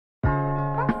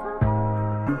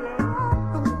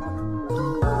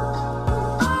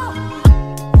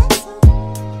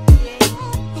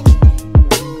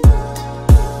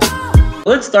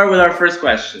let's start with our first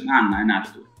question. Anna and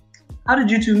Artur. How did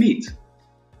you two meet?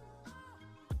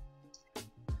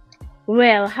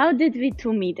 Well, how did we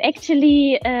two meet?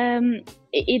 Actually,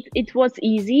 it was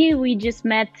easy. We just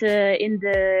met in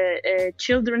the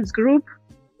children's group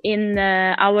in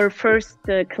our first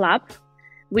club,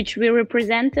 which we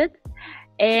represented.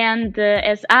 And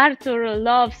as Artur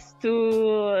loves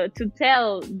to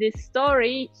tell this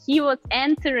story, he was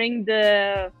entering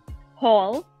the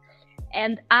hall,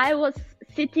 and I was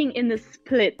sitting in the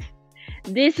split.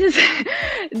 This is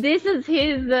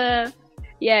his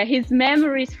his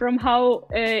memories from how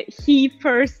he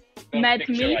first met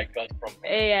me. I got from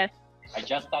him. Yes. I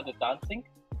just started dancing.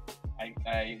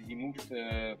 We moved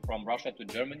from Russia to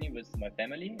Germany with my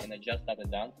family, and I just started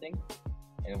dancing.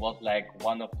 And it was like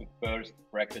one of the first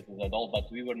practices at all, but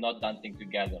we were not dancing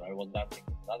together. I was dancing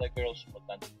with another girl, she was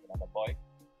dancing with another boy.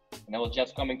 And I was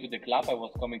just coming to the club, I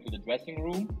was coming to the dressing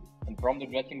room, and from the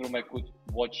dressing room I could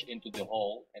watch into the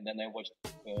hall. And then I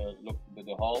looked into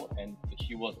the hall, and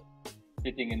she was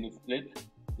sitting in the split,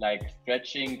 like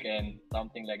stretching and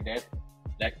something like that.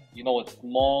 Like, you know, a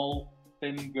small,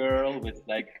 thin girl with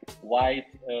like white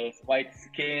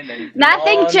skin and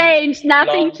Nothing changed.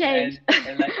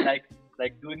 And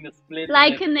like doing the split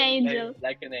like an angel,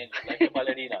 like a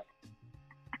ballerina.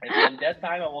 And at that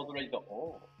time I was already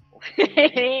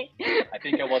okay. I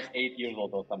think I was 8 years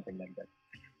old or something like that.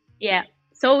 Yeah.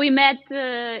 So we met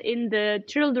in the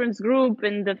children's group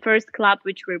in the first club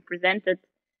which we presented.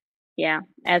 Yeah,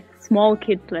 as small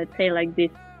kids, let's say like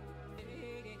this.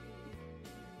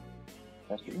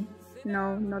 That's true.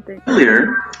 No, not it.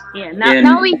 Earlier. Yeah.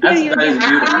 Now we hear you. Can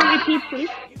you repeat, please?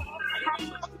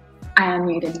 I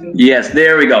unmuted. Yes,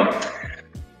 there we go.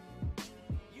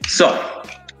 So,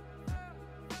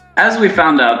 as we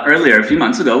found out earlier a few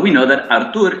months ago, we know that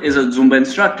Artur is a Zumba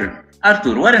instructor.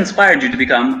 Artur, what inspired you to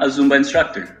become a Zumba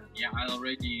instructor? Yeah, I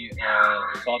already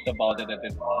thought about it, that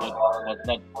it was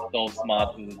not so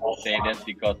smart to say that,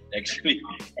 because actually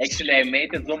I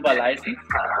made a Zumba license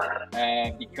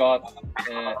because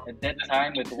at that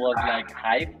time it was like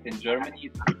hyped in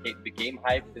Germany. It became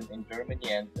hyped in Germany,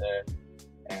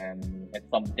 and at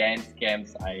some dance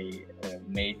camps I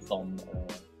made some.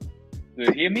 Do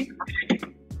you hear me?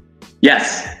 Yes.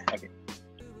 Okay.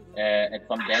 At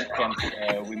some dance camps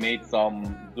we made some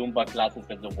Zumba classes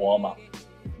as a warm-up.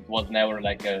 It was never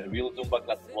like a real Zumba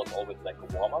class, it was always like a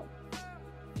warm-up.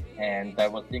 And I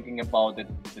was thinking about it,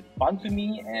 it's fun to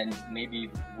me, and maybe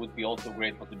it would be also a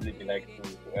great possibility like to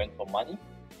earn some money.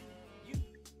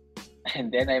 And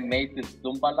then I made this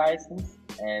Zumba license,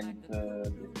 and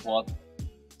it was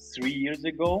 3 years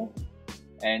ago,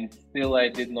 and still I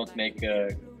did not make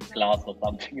a class or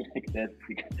something like that.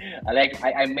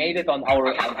 I made it on our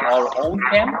own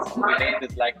camps. We made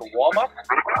it like a warm-up,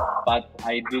 but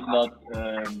I did not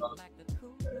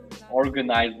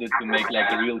organize it to make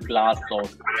like a real class.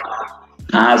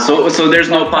 So there's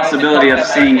no possibility of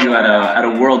seeing you at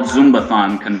a World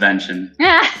Zumbathon convention.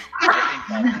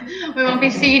 We won't be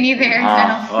seeing you there.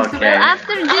 Oh, okay. Well,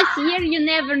 after this year, you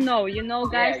never know,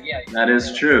 guys. Yeah. That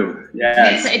is true.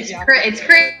 Yes. It's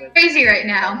crazy right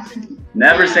now.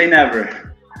 Never say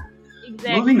never.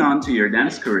 Exactly. Moving on to your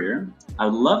dance career, I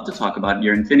would love to talk about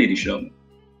your Infinity Show.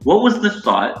 What was the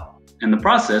thought and the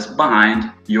process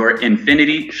behind your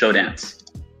Infinity Show dance?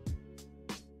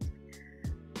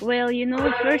 Well,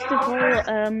 first of all,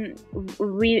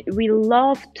 we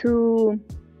love to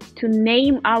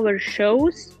name our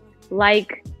shows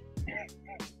like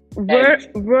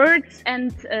words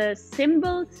and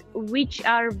symbols which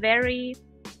are very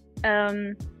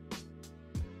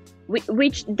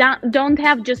which don't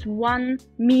have just one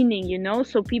meaning,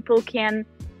 so people can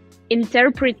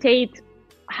interpret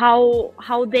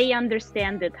how they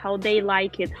understand it, how they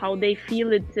like it, how they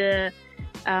feel it,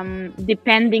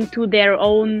 depending to their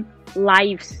own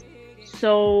lives.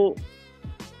 So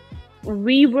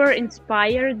we were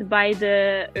inspired by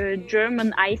the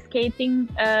German ice skating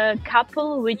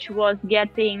couple, which was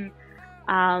getting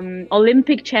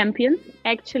Olympic champion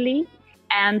actually,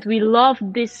 and we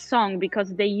loved this song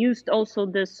because they used also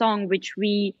the song which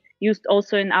we used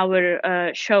also in our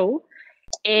show.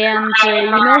 And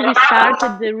we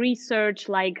started the research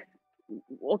like,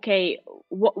 okay,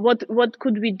 what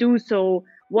could we do? So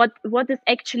what is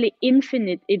actually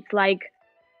infinite? It's like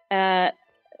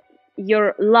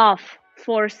your love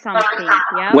for something.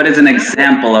 Yeah. What is an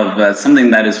example of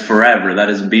something that is forever, that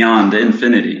is beyond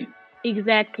infinity?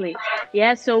 Exactly.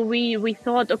 Yeah. So we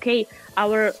thought, okay,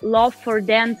 our love for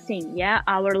dancing, yeah,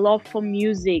 our love for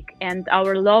music, and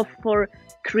our love for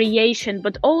creation,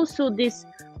 but also this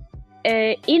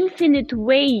infinite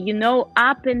way, you know,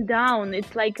 up and down.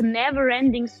 It's like a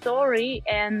never-ending story,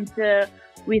 and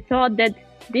we thought that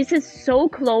this is so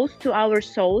close to our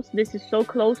souls. This is so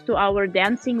close to our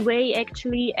dancing way,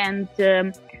 actually, and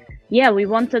yeah, we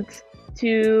wanted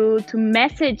to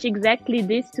message exactly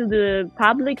this to the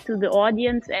public, to the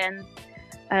audience,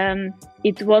 and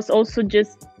it was also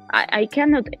just. I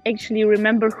cannot actually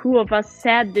remember who of us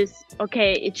said this.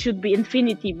 Okay, it should be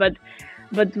infinity, but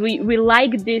we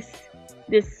like this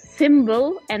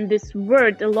symbol and this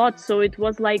word a lot. So it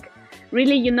was like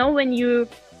really, you know, when you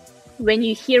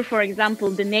hear, for example,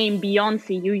 the name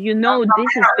Beyonce, you know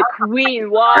this is the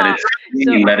queen. Wow,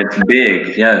 that it's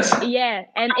big. Yes. Yeah,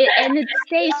 and it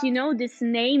stays, you know, this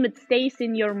name, it stays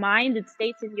in your mind, it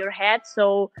stays in your head.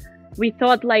 So we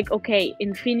thought like, okay,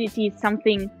 infinity is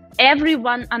something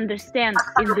everyone understands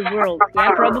in the world.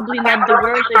 Yeah, probably not the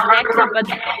word exactly, but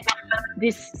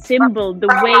this symbol, the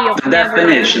way of the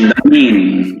definition, the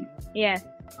meaning. Yeah.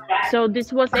 So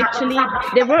this was actually,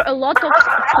 there were a lot of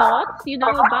thoughts, you know,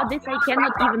 about this. I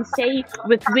cannot even say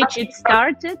with which it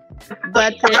started,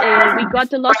 but we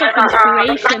got a lot of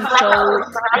inspiration. So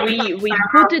we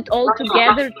put it all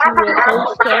together to a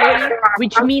whole story,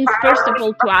 which means, first of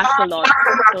all, to us a lot.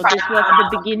 So this was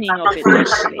the beginning of it,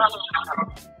 actually.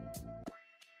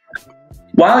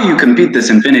 While you compete this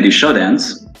Infinity Show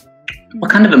dance, what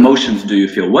kind of emotions do you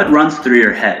feel? What runs through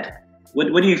your head?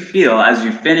 What do you feel as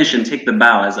you finish and take the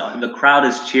bow, as the crowd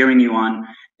is cheering you on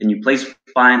and you place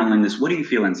final in this? What do you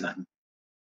feel inside?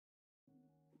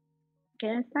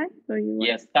 Can I start? Or you want?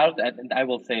 Yes, start, and I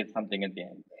will say something at the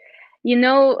end. You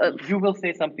know, you will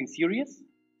say something serious,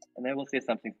 and I will say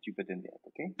something stupid in the end.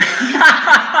 Okay?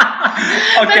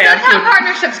 Okay. That's how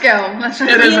partnerships go.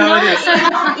 It is how it is.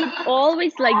 It's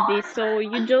always like this, so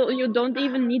you don't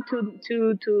even need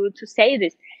to say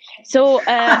this. So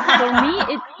for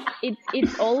me,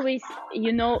 it's always,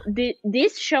 you know,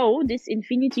 this show, this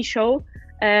Infinity Show.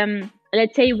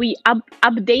 Let's say we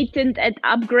updated and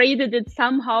upgraded it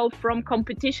somehow from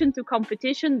competition to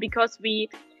competition, because we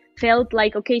felt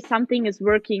like, okay, something is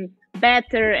working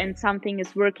better and something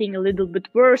is working a little bit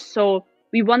worse. So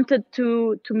we wanted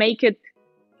to make it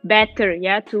better,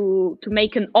 yeah, to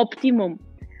make an optimum.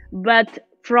 But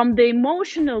from the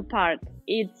emotional part,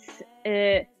 it's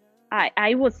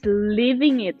I was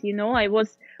living it, you know.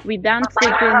 We danced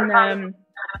it in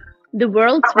the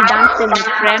Worlds, we danced in the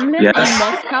Kremlin, yes, in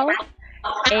Moscow,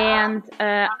 and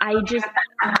I just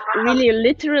really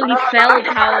literally felt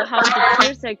how the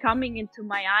tears are coming into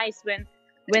my eyes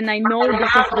when I know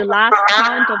this is the last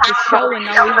count of the show, and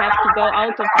now we have to go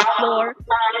out of the floor.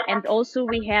 And also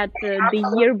we had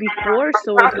the year before,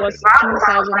 so it was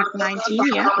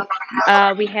 2019,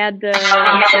 yeah, we had the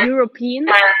European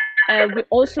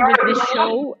also with this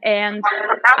show, and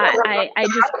I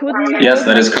just couldn't. Yes,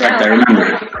 that is correct. I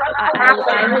remember.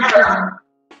 I was just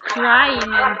crying,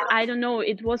 and I don't know.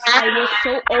 I was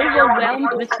so overwhelmed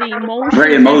with the emotion.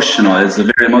 Very emotional. It's a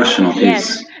very emotional piece.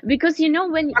 Yes, because you know,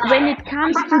 when it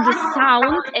comes to the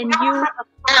sound, and you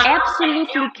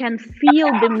absolutely can feel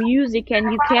the music,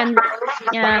 and you can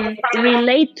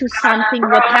relate to something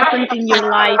what happened in your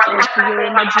life or to your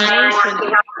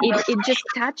imagination, it just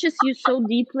touches you so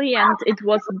deeply. And it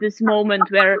was this moment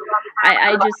where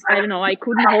I don't know, I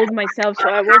couldn't hold myself, so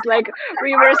I was like,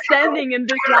 we were standing in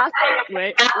this last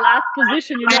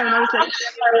position, you know, and I was like,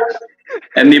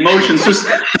 and the emotions just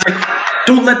like,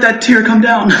 don't let that tear come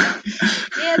down.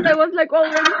 Yes, I was like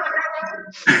already.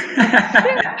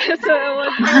 So I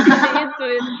was really into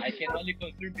it. I can only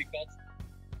confirm, because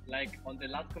like on the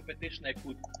last competition I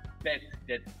put bet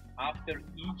that after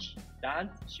each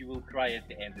dance she will cry at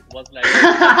the end. It was like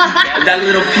that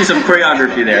little piece of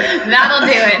choreography there. That'll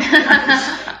do it.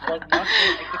 It was not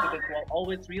so, it was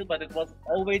always real, but it was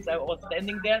always, I was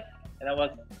standing there and I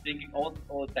was thinking all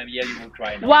the time, yeah, you will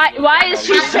cry now. Why is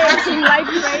she shaking like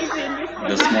crazy in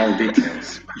this The small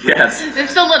details. Yes.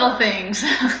 It's the little things.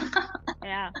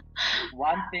 Yeah.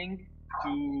 One thing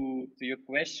to your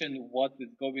question, what is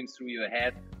going through your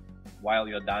head while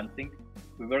you're dancing?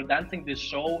 We were dancing this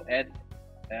show at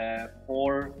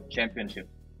 4 championships.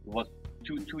 It was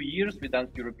two years. We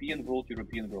danced European World.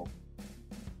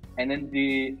 And then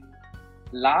the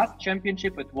last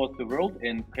championship, it was the World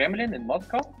in Kremlin in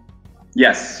Moscow.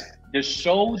 Yes. The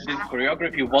show, the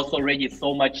choreography was already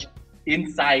so much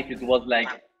inside. It was like,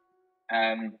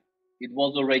 it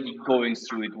was already going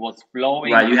through. It was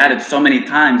flowing. Right. You had it so many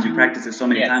times. You practiced it so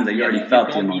many times that you already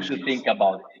felt the emotions. You don't need to think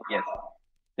about it. Yes.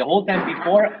 The whole time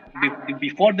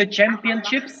before the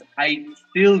championships, I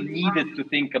still needed to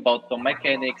think about some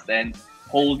mechanics and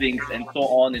holdings and so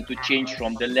on, and to change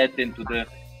from the Latin to the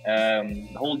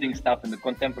holding stuff and the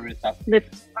contemporary stuff.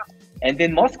 And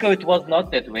in Moscow, it was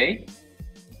not that way.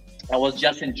 I was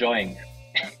just enjoying.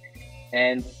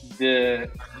 And the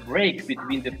break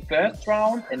between the first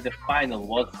round and the final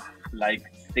was like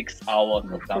 6 hours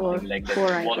or something like that.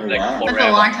 It was like forever. That's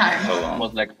a long time. It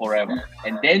was like forever.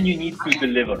 And then you need to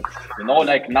deliver. You know,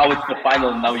 like now it's the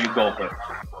final, now you go for it.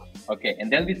 Okay,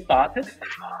 and then we started,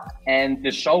 and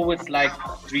the show was like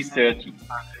 3:30.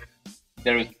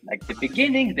 There was like the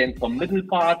beginning, then some middle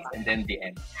parts, and then the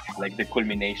end, like the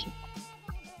culmination.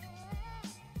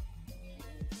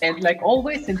 And like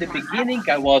always in the beginning,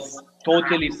 I was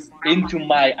totally into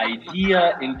my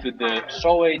idea, into the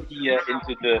show idea,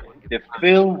 into the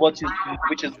film,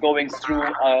 which is going through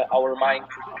our mind.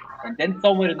 And then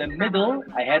somewhere in the middle,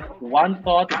 I had one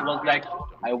thought. It was like,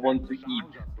 I want to eat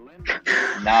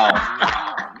now.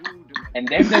 And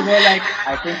then there were like,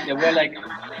 I think there were like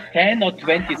 10 or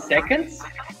 20 seconds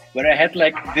where I had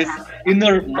like this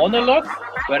inner monologue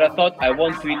where I thought, I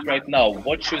want to eat right now.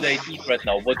 What should I eat right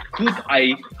now? What could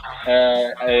I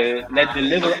let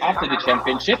deliver after the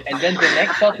championship? And then the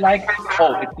next thought like,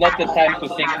 oh, it's not the time to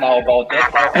think now about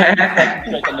that. Okay.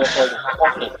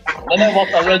 Then I was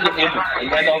already in it,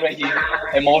 and then already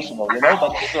emotional, you know?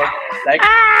 But so, like,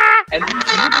 and with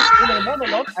this inner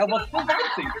monologue, I was still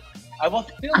dancing. I was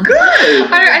still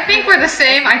good. I think we're the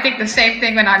same. I think the same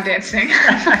thing when I'm dancing.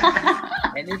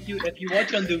 And if you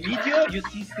watch on the video, you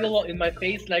see still in my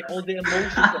face like all the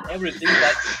emotions and everything.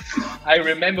 But I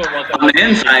remember what I was on the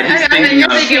inside. He's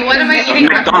thinking what am I eating?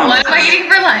 What am I eating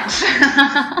for lunch?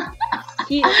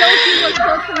 He was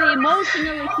totally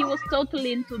emotional. He was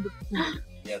totally into the food.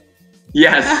 Yes.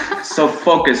 Yes. So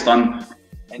focused on.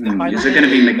 And the final Is it going to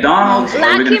be McDonald's? Or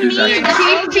are we going to do that?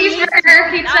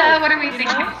 Cheeseburger, pizza, what are we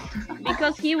thinking?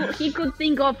 Because he could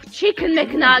think of chicken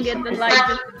McNugget and like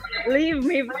just leave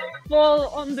me fall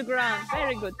on the ground.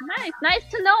 Very good. Nice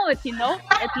to know it, you know.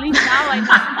 At least now I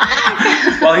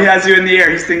know. While he has you in the air,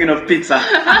 he's thinking of pizza.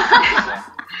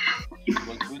 It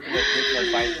was good to have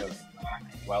advisor.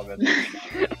 Well,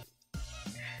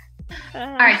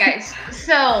 Alright guys,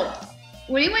 so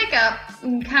when you wake up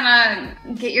and kind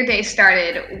of get your day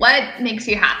started, what makes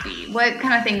you happy? What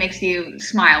kind of thing makes you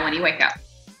smile when you wake up?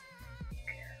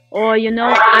 Or, you know,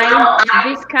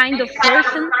 I'm this kind of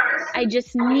person. I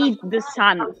just need the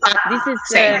sun. This is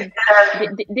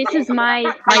this is my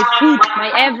food,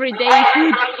 my everyday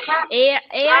food. Air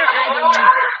I don't need.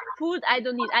 Food I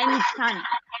don't need. I need sun.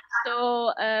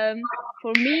 So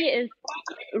for me, it's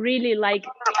really like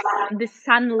the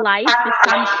sunlight, the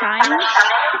sunshine,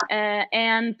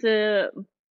 and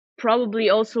probably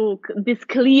also this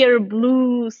clear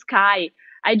blue sky.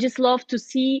 I just love to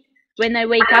see when I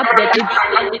wake up that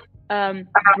it's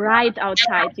bright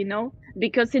outside, you know,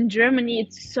 because in Germany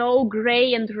it's so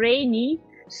gray and rainy.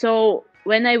 So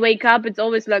when I wake up, it's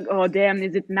always like, oh damn,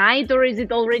 is it night or is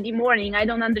it already morning? I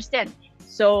don't understand.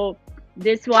 So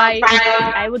that's why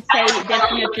I would say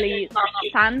definitely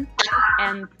sun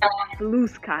and blue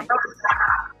sky.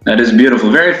 That is beautiful.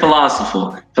 Very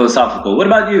philosophical. What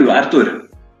about you, Artur?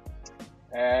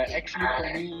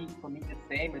 Actually, for me the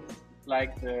same. It's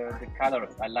like the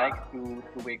colors. I like to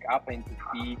wake up and to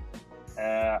see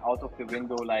out of the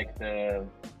window like the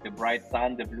bright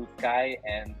sun, the blue sky,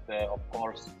 and of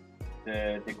course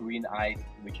the green eyes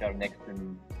which are next to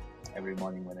me every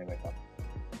morning when I wake up.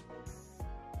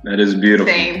 That is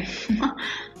beautiful. Same.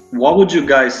 What would you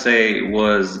guys say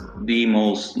was the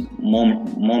most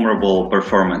memorable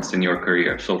performance in your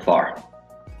career so far?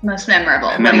 Most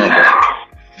memorable. Memorable.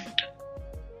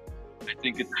 I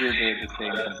think it's still the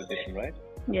same competition, right?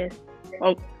 Yes.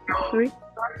 Oh, 3.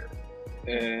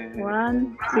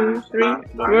 1, 2, 3.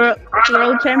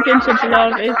 World Championship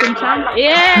love is in China.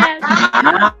 Yes.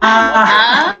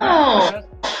 Oh.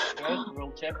 First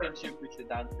World Championship which I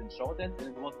danced in show dance, and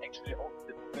it was actually also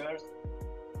the first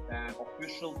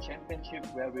official championship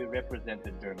where we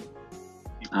represented Germany.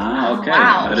 Okay.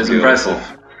 Wow. That is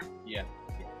impressive. Yeah.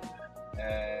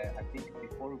 I think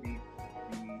before we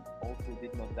also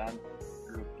did not dance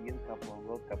European Cup or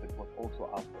World Cup. It was also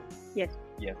after. Yes.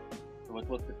 Yes. So it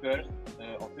was the first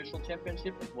official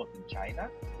championship. It was in China.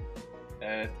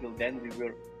 Till then we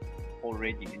were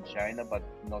already in China, but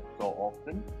not so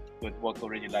often. So it was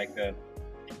already like a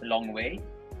long way.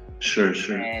 Sure.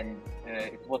 And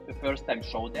it was the first time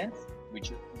show dance,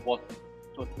 which was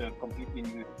a completely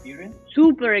new experience.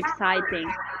 Super exciting.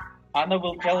 Anna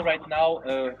will tell right now.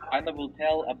 Anna will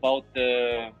tell about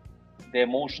the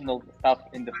emotional stuff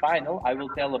in the final. I will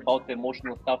tell about the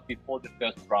emotional stuff before the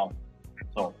first round.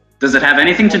 So. Does it have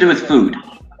anything to do with food?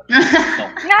 No.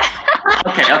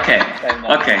 Okay.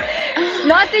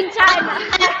 Not in China.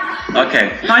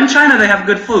 Okay. No, in China they have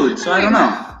good food, so I don't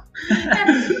know.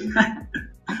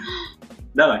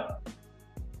 Давай.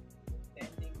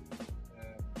 Standing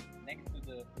next to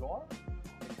the floor.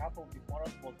 The couple before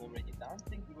us was already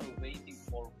dancing. We were waiting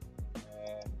for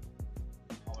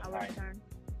our time.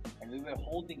 And we were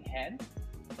holding hands,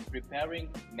 preparing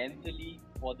mentally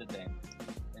for the dance.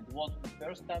 And it was the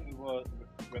first time we were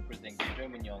representing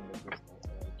Germany on the Bristol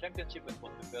Championship. It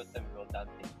was the first time we were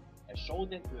dancing a show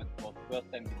dance. It was the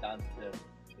first time we danced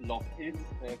Love Is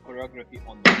choreography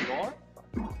on the floor.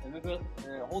 And we were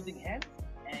holding hands,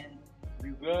 and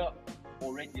we were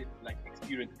already like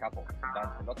experienced couple. We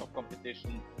danced a lot of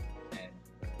competitions and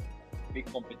big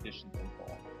competitions and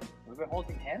so on. We were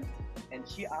holding hands, and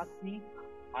she asked me,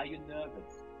 "Are you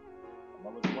nervous?" And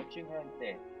I was watching her and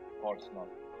said, "Of course not."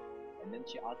 And then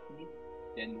she asked me,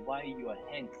 "Then why your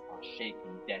hands are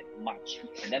shaking that much?"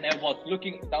 And then I was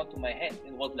looking down to my hands,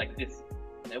 and it was like this.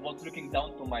 And I was looking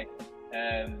down to my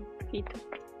feet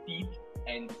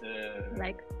and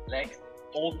legs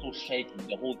also shaking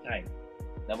the whole time.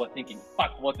 And I was thinking,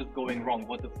 fuck, what is going wrong?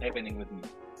 What is happening with me?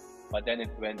 But then it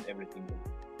went everything good.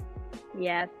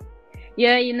 Yes.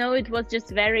 Yeah, you know, it was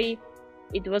very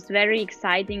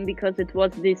exciting because it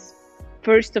was this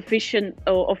first official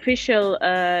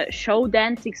show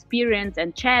dance experience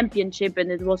and championship,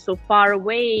 and it was so far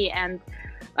away, and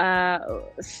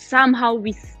somehow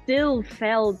we still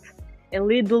felt a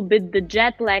little bit the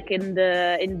jet lag in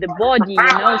the body,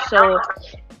 you know. So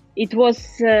it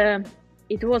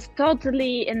was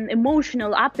totally an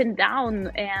emotional up and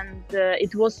down, and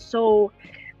it was so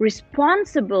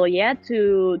responsible, yeah,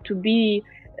 to be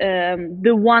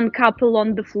the one couple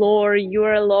on the floor.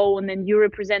 You're alone and you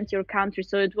represent your country.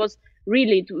 So it was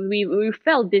really, we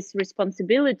felt this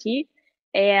responsibility,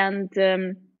 and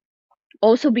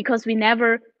also because we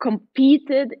never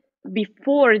competed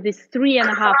before this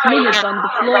 3.5 minutes on the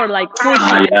floor, like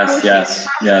pushing. Yes.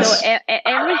 So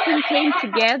everything came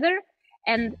together,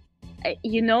 and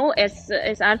you know, as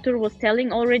Artur was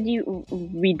telling already,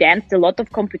 we danced a lot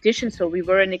of competition, so we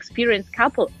were an experienced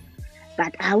couple.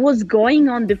 But I was going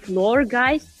on the floor,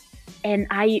 guys, and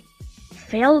I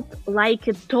felt like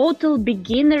a total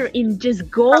beginner in just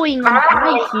going on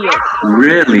high heels.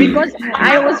 Really? Because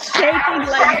I was shaking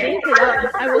like this, and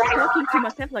I was talking to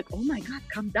myself like, "Oh my God,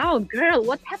 calm down, girl,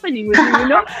 what's happening with you?" You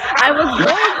know, I was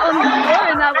going on the floor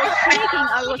and I was shaking.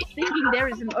 I was thinking there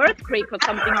is an earthquake or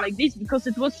something like this, because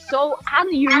it was so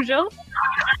unusual.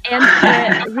 And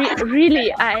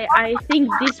really, I think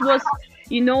this was,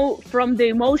 you know, from the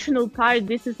emotional part,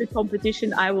 this is a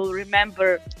competition I will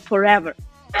remember forever.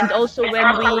 And also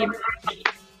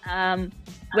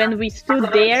when we stood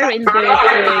there in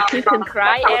the kiss and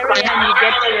cry area, and you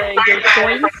get your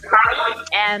points,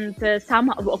 and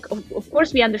somehow, of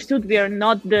course, we understood we are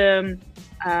not the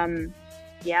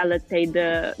let's say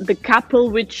the couple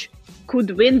which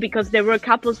could win, because there were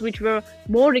couples which were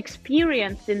more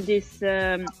experienced in this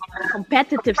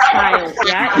competitive style,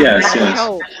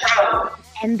 show.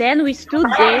 And then we stood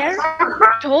there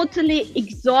totally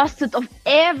exhausted of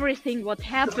everything what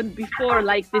happened before,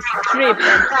 like this trip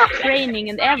and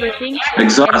training and everything.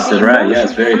 Exhausted, right?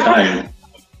 Yes, very tired.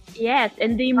 Yes,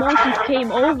 and the emotions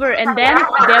came over, and then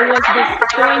there was this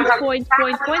point,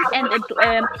 and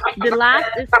the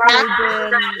last is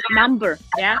the number,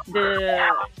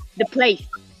 the place,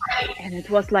 and it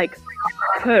was like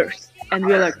hers. And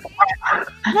we were like,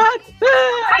 what?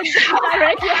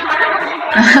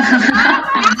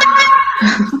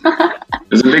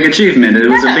 It was a big achievement. It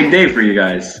was a big day for you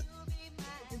guys.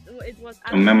 It was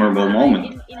a memorable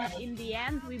moment. In the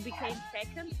end, we became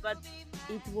second, but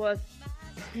it was,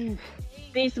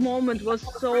 this moment was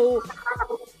so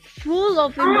full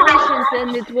of emotions,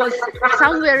 and it was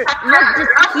somewhere, not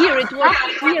just here, it was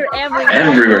here everywhere.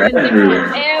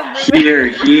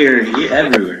 Here,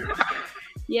 everywhere.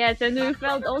 Yes, and we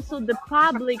felt also the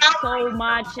public so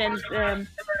much, and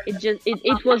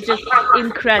it was just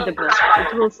incredible.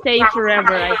 It will stay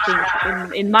forever, I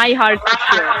think, in my heart for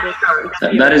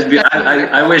sure. That is,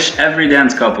 I wish every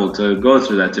dance couple to go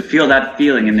through that, to feel that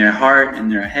feeling in their heart, in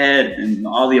their head, and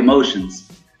all the emotions.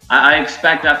 I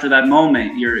expect after that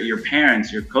moment, your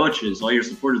parents, your coaches, all your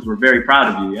supporters were very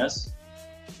proud of you. Yes.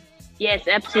 Yes,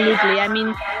 absolutely. I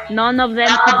mean, none of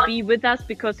them could be with us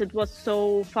because it was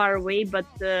so far away. But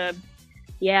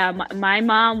my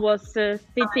mom was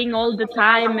sitting all the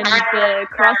time and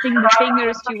crossing the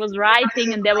fingers. She was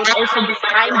writing, and there was also this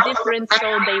time difference,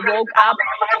 so they woke up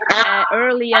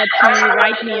earlier to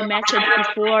write me a message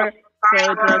before.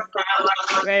 So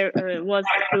it was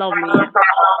lovely. Yeah.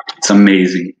 It's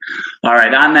amazing. All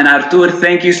right, Anna and Artur,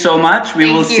 thank you so much.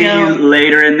 We will see you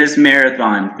later in this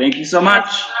marathon. Thank you so much.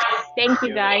 Thank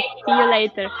you, guys. See you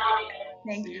later.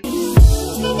 Thank you.